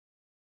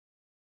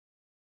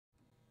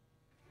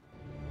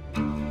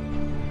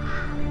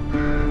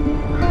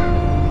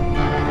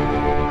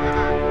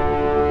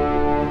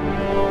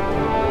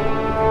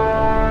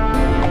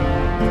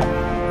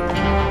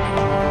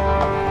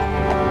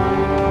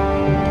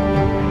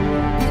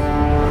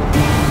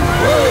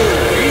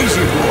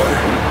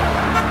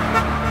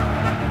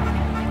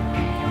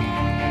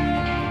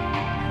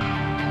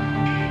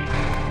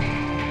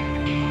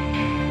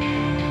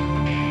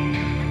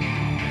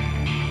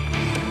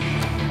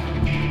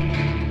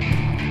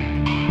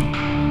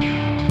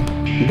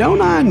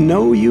Don't I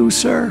know you,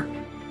 sir?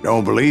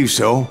 Don't believe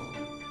so.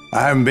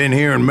 I haven't been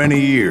here in many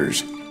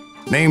years.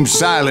 Name's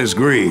Silas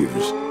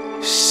Greaves.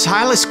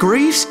 Silas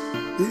Greaves?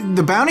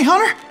 The bounty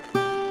hunter?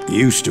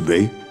 Used to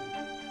be.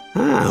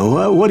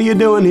 Well, what are you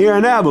doing here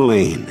in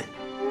Abilene?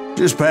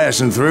 Just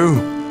passing through.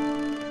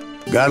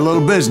 Got a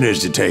little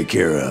business to take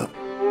care of.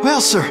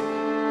 Well, sir,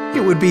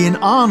 it would be an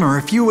honor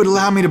if you would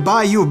allow me to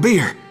buy you a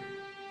beer.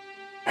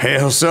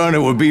 Hell, son,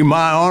 it would be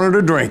my honor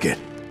to drink it.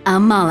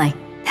 I'm Molly.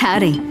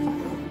 Howdy.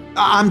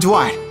 I'm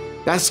Dwight.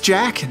 That's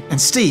Jack and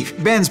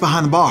Steve. Ben's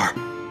behind the bar.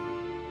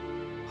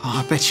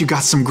 Oh, I bet you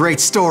got some great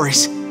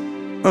stories.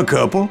 A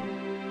couple.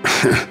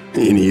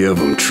 Any of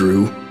them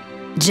true?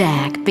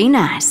 Jack, be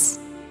nice.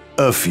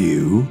 A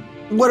few.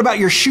 What about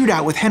your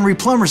shootout with Henry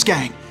Plummer's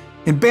gang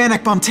in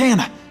Bannock,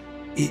 Montana?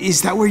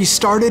 Is that where you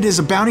started as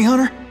a bounty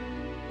hunter?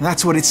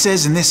 That's what it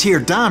says in this here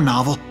dime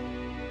novel.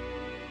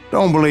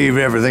 Don't believe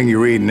everything you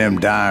read in them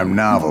dime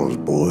novels,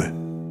 boy.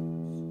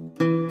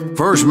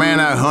 First man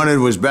I hunted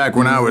was back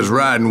when I was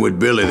riding with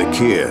Billy the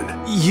Kid.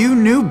 You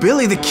knew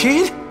Billy the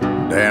Kid?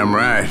 Damn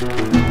right.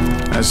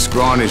 That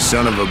scrawny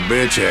son of a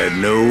bitch had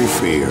no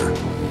fear.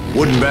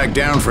 Wouldn't back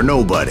down for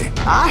nobody.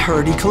 I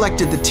heard he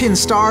collected the 10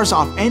 stars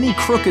off any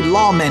crooked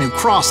lawman who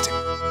crossed him.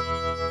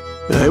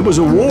 It was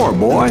a war,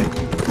 boy.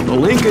 The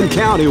Lincoln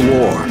County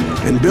War.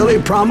 And Billy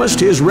promised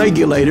his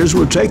regulators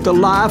would take the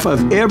life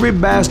of every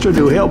bastard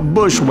who helped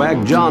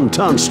bushwhack John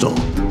Tunstall.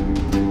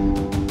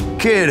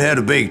 Kid had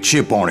a big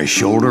chip on his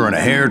shoulder and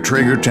a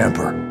hair-trigger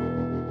temper.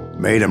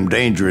 Made him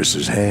dangerous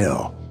as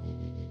hell.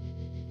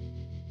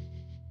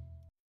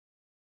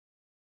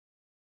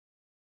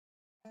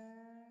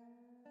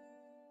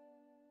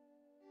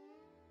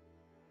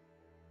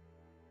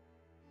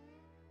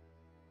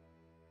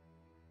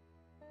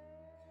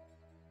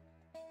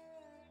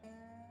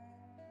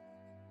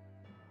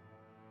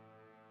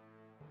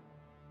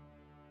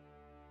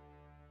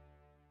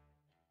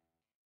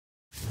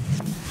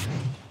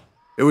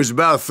 It was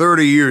about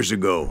 30 years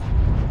ago.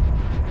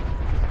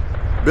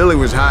 Billy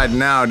was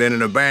hiding out in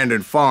an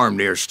abandoned farm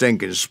near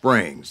Stinking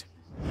Springs.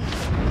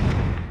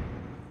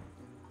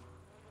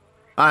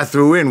 I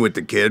threw in with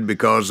the kid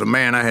because the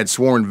man I had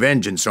sworn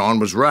vengeance on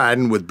was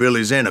riding with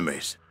Billy's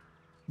enemies.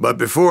 But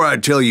before I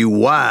tell you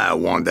why I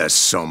want that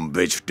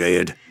sumbitch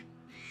dead,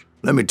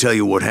 let me tell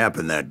you what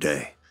happened that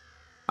day.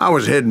 I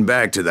was heading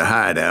back to the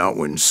hideout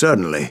when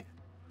suddenly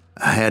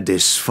I had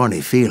this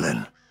funny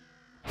feeling.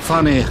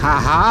 Funny,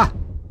 ha-ha?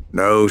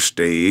 No,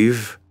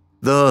 Steve.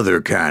 The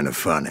other kind of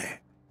funny.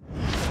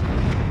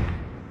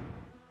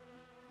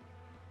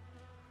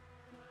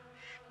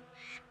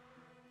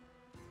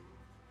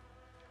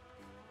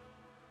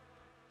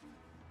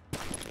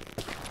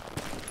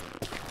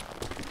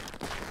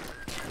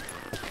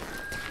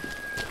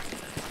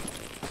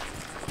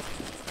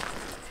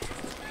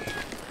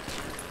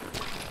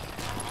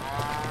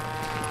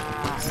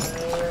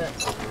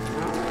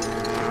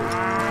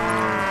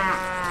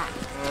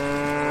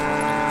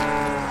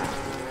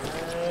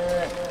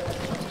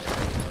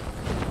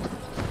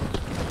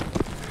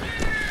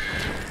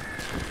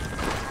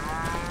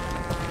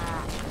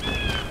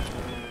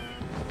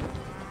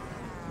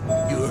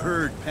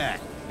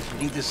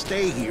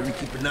 Stay here and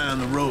keep an eye on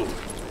the road.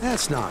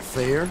 That's not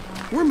fair.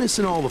 We're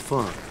missing all the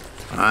fun.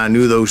 I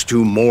knew those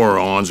two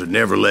morons would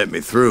never let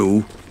me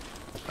through.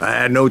 I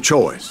had no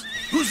choice.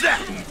 Who's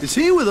that? Is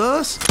he with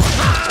us?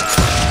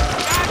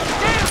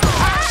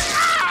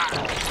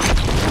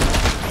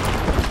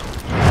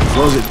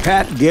 Was it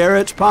Pat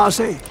Garrett's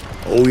posse?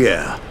 Oh,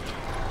 yeah.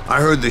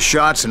 I heard the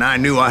shots and I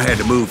knew I had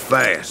to move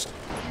fast.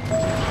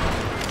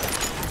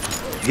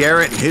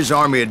 Garrett and his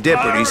army of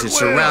deputies had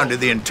surrounded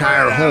the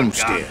entire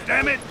homestead.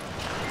 Damn it!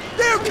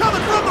 They're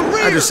coming from the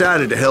rear! I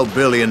decided to help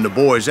Billy and the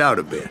boys out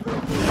a bit.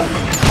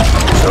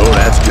 So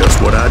that's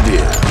just what I did.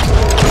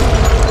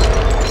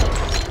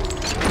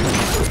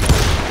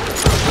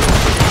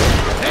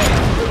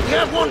 Hey, we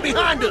have one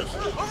behind us!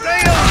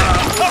 Stay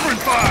on! Covering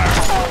fire!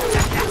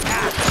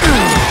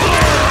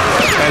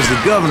 As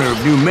the governor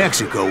of New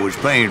Mexico was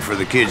paying for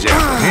the kid's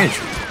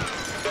apprehension,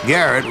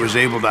 Garrett was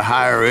able to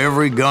hire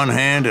every gun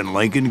hand in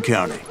Lincoln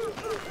County.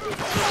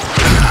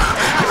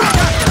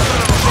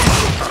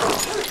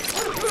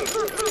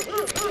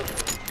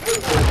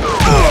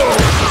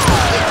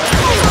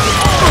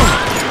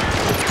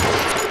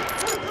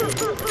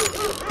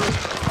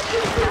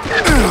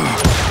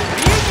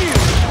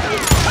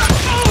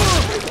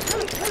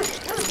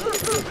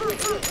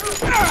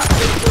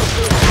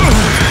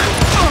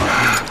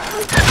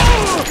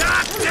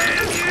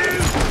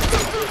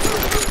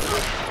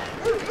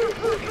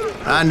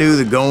 I knew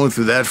that going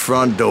through that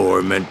front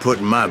door meant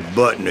putting my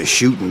butt in a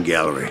shooting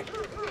gallery,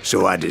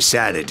 so I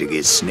decided to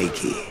get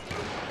sneaky.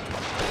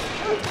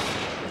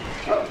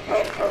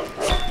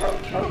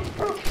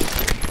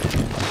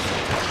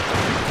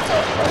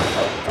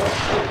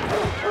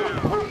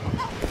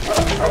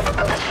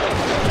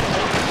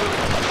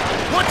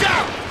 Watch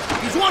out!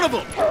 He's one of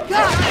them!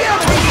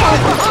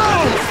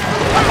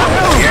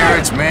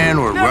 Garrett's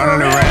men were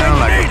running around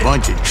like a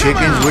bunch of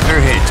chickens with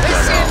their heads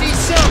cut off.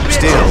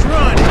 Still,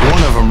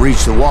 one of them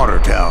reached the water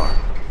tower,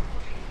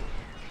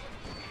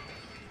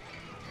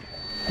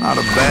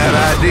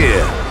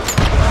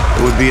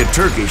 be a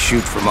turkey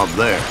shoot from up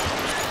there.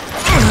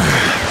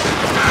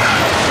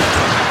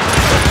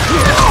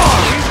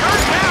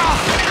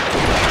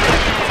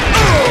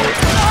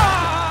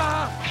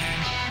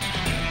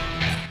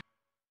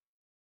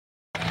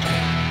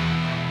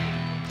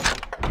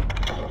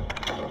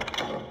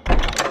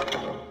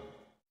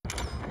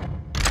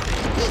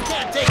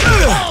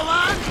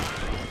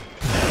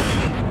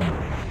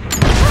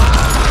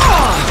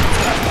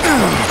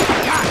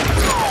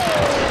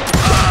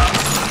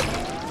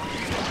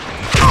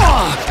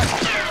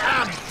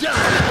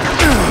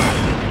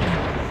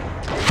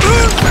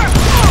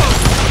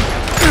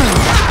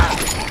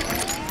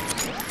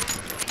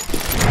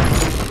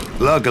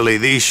 Luckily,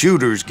 these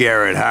shooters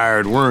Garrett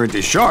hired weren't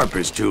the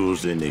sharpest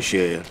tools in the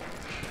shed.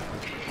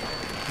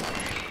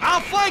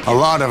 A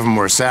lot of them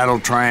were saddle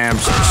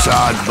tramps,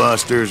 sod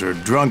busters, or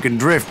drunken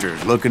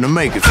drifters looking to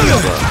make a few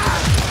bucks.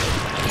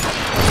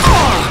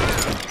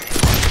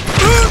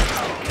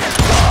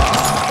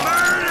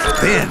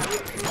 Then,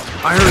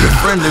 I heard a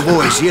friendly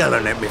voice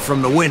yelling at me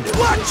from the window.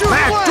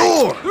 Back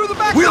door!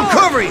 We'll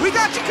cover you! We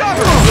got you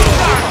covered!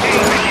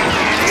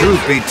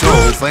 Truth be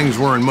told, things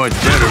weren't much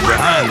better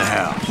behind the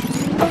house.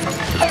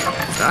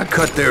 I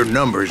cut their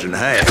numbers in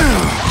half,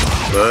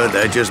 but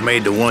that just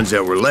made the ones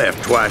that were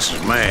left twice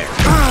as mad.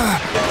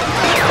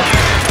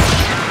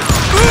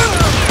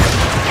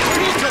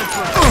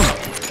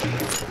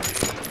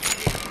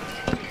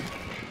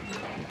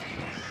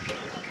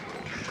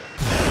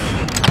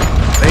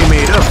 They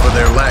made up for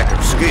their lack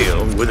of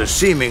skill with a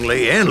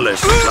seemingly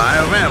endless supply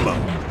of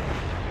ammo.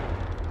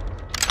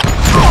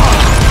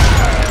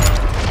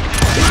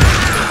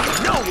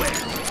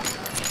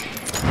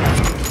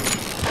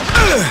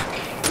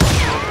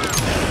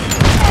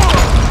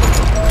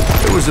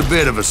 It was a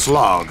bit of a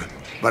slog,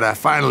 but I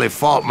finally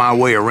fought my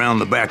way around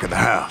the back of the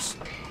house.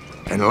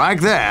 And like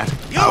that,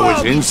 I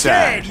was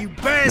inside,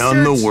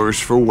 none the worse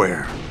for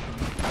wear.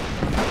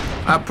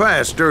 I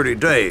passed Dirty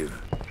Dave,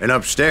 and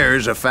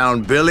upstairs I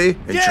found Billy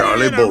and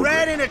Charlie Bolton.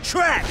 Rat in a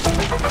trap!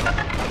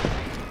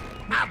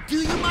 I'll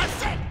do you my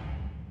say.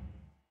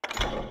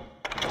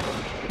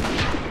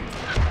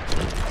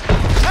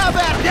 How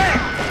about that?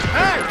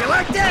 Hey, you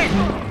like that?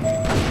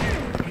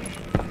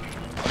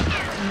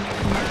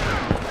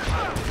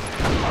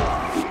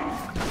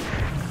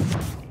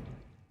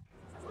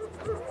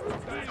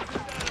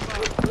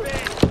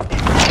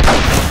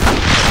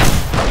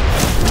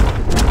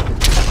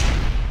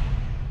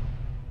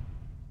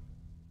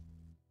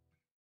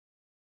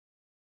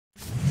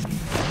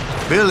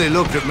 Billy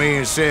looked at me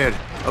and said,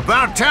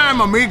 "About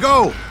time,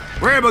 amigo!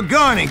 Grab a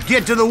gun and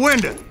get to the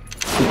window!"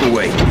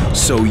 Wait,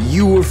 so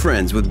you were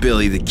friends with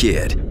Billy the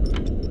Kid?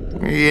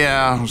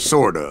 Yeah,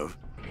 sort of.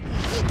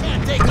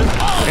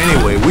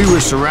 Anyway, we were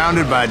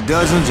surrounded by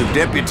dozens of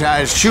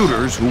deputized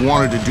shooters who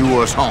wanted to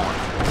do us harm.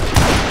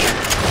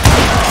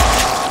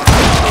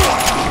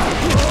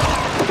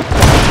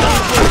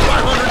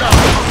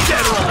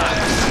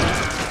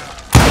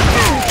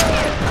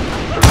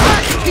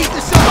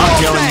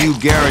 I'm telling you,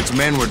 Garrett's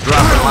men were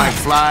dropping like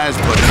flies,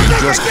 but they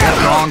just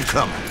kept on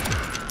coming.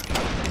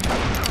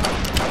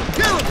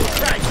 Kill him,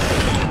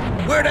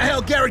 Christ! Where the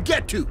hell Garrett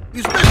get to?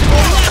 He's missing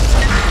all left!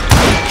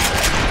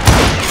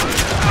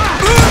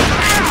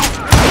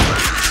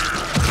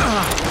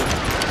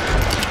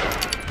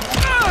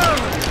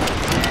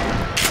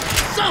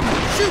 Someone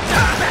shoot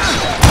that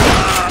bastard!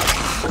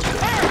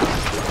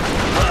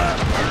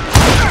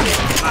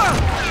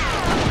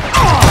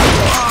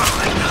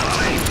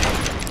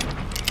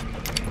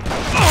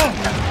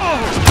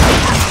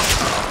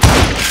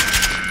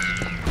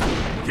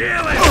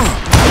 Kill him!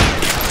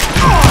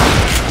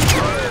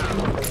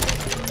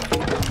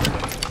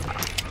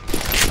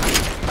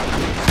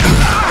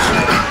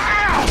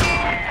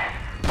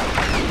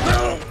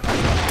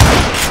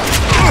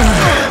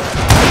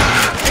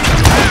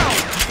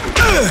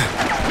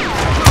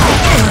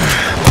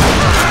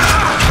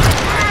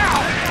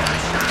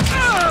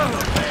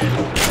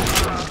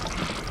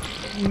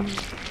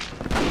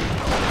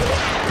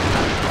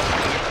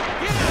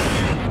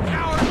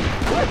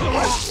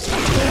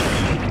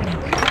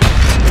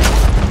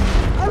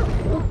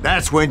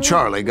 That's when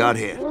Charlie got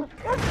hit.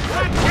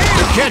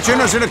 "They're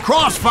catching us in a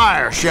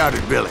crossfire!"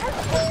 shouted Billy.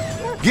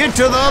 "Get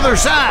to the other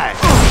side!"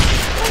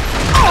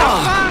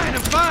 I'm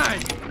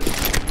fine!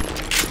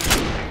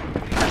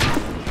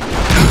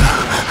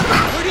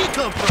 Where'd he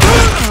come from?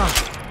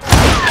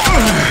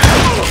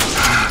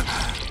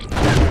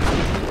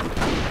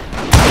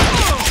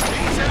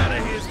 He's out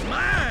of his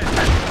mind!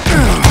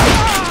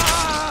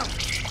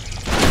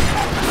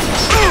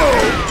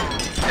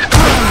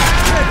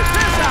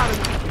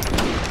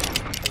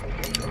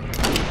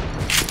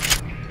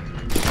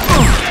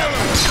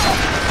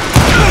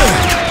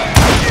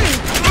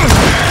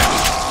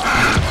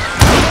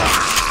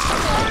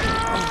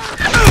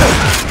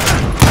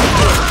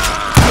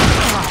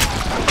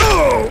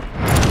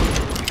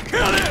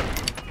 Kill him!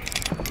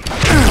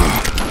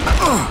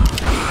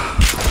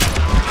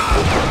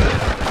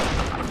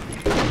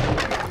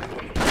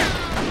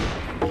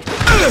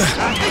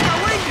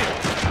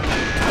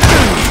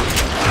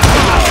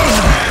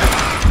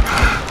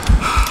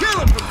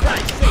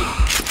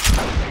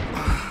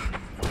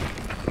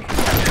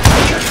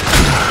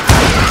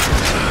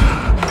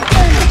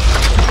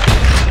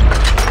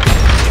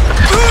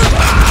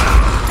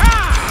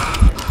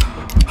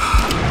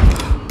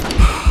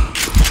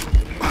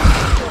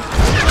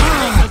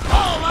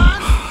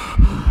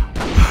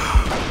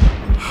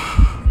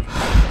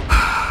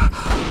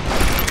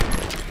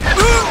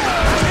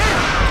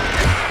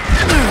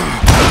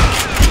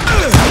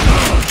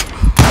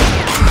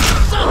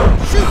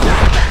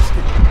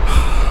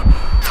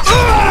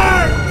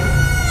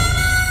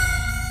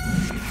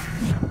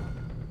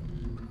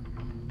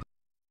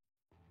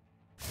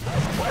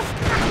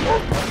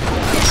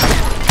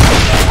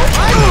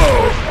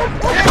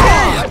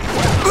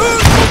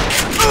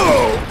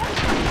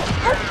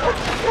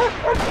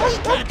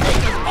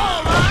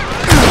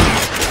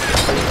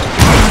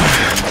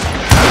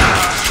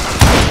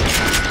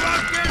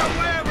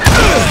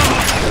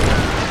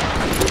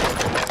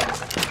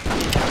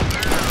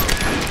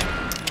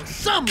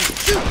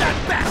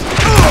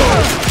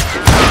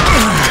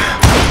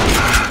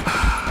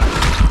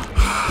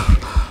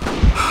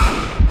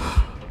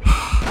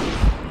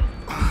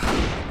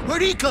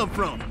 Where'd he come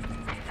from?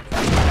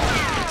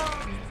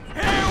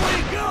 Here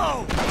we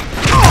go!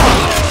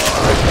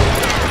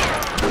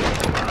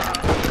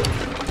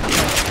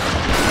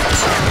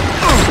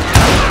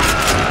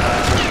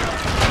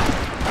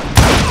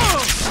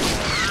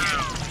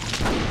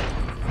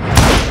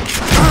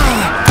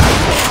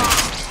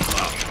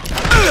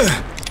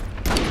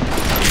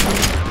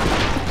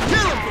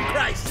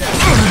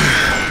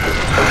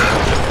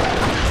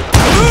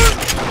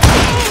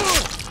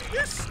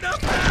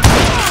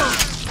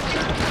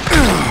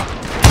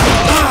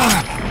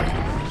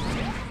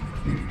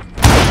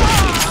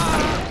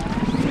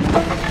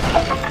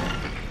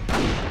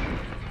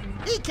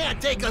 He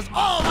can't take us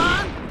all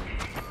on!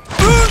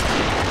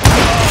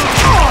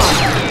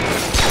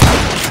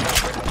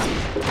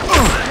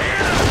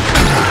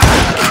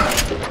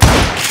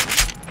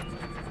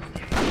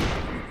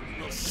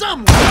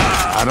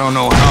 I don't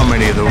know how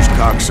many of those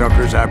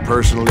cocksuckers I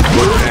personally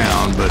put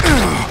down, but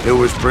it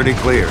was pretty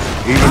clear,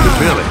 even to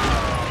Billy,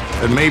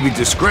 that maybe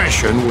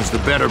discretion was the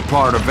better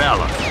part of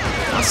valor.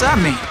 What's that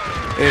mean?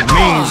 It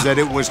means that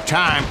it was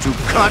time to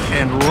cut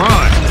and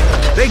run.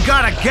 They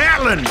got a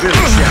Gatling, Billy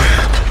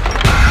shouted.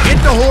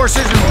 Get the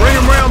horses and bring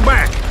them round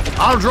back.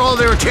 I'll draw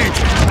their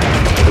attention.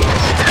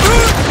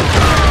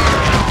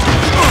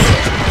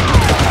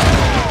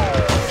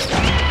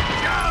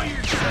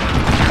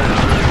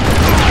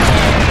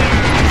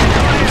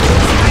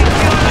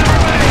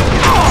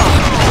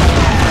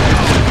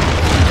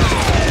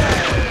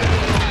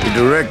 He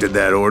directed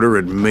that order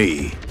at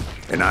me,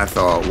 and I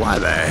thought, why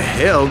the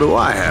hell do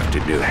I have to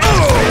do it?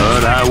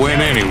 But I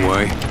went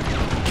anyway.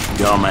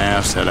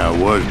 Dumbass that I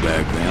was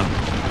back then.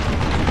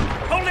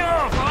 Hold him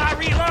off while I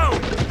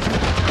reload!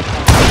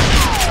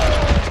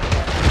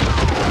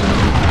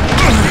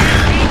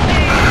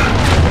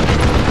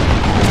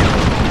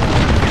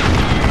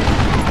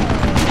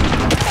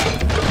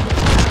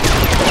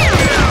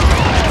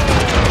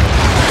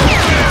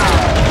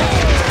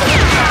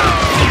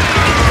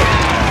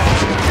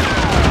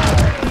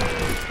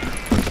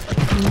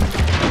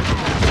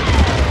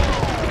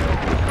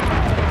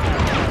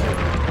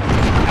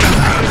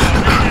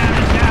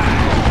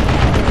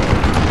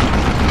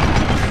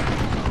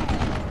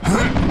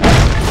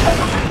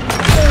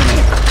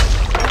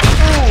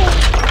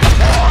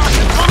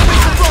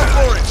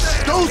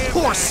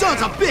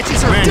 Sons of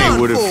bitches are Many done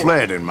would have for.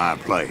 fled in my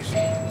place. But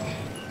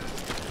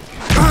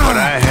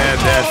I had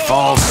that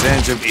false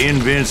sense of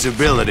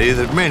invincibility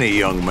that many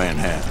young men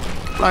have.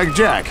 Like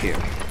Jack here.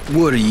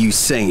 What are you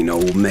saying,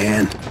 old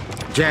man?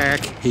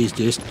 Jack, he's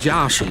just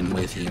joshing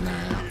with you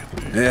now.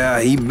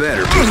 Yeah, he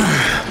better be.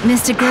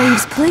 Mr.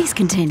 Greaves, please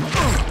continue.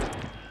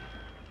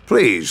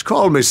 Please,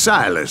 call me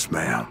Silas,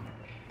 ma'am.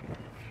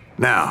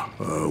 Now,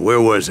 where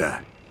was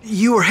I?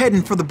 You were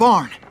heading for the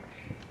barn.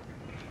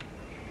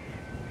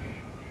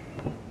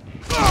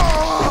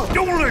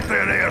 Don't let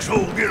that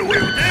asshole get away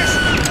with this!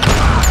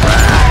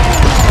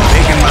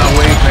 Making my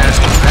way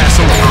past the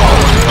Castle of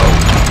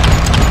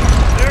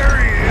There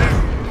he is!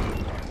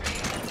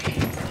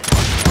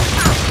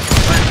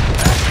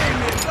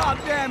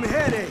 Goddamn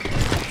headache.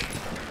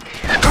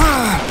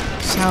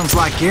 Sounds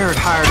like Garrett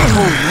hired a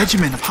whole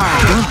regiment of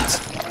hired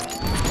guns.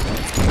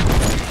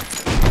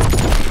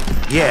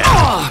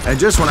 Yeah, and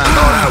just when I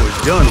thought I was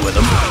done with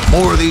them,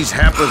 more of these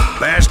hapless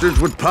bastards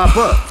would pop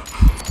up.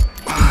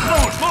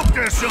 Oh, smoke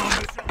that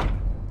son!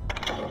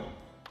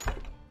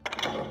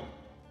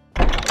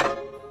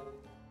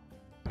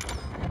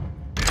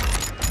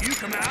 You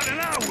come out and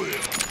I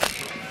will.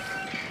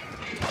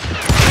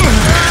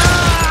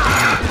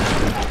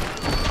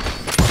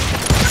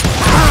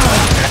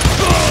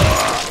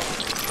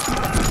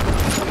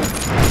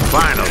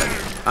 Finally,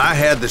 I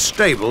had the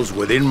stables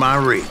within my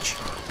reach.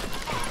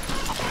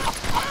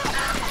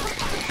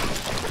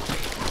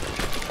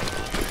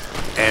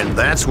 And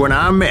that's when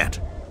I met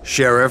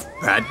Sheriff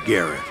Pat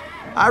Garrett.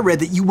 I read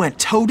that you went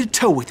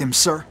toe-to-toe with him,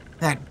 sir.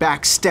 That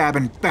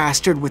backstabbing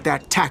bastard with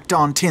that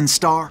tacked-on tin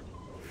star.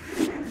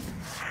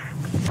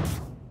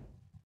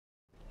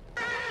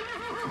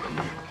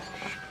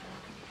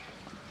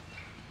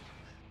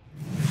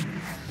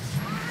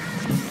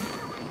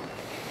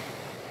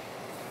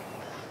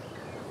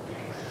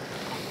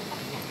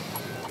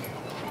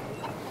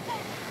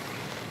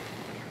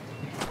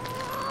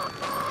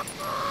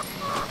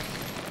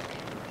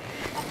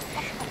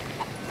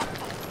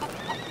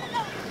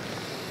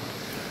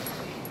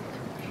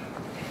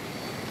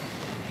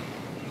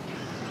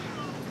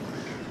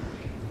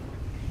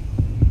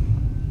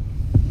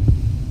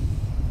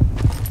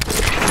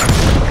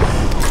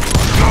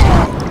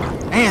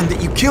 And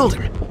that you killed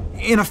him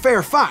in a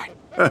fair fight.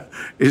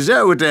 Is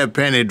that what that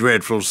Penny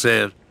Dreadful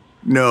said?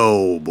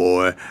 No,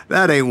 boy.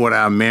 That ain't what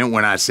I meant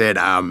when I said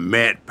I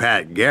met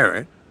Pat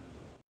Garrett.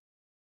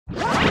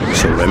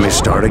 So let me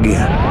start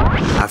again.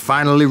 I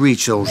finally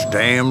reached those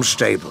damn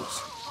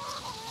stables.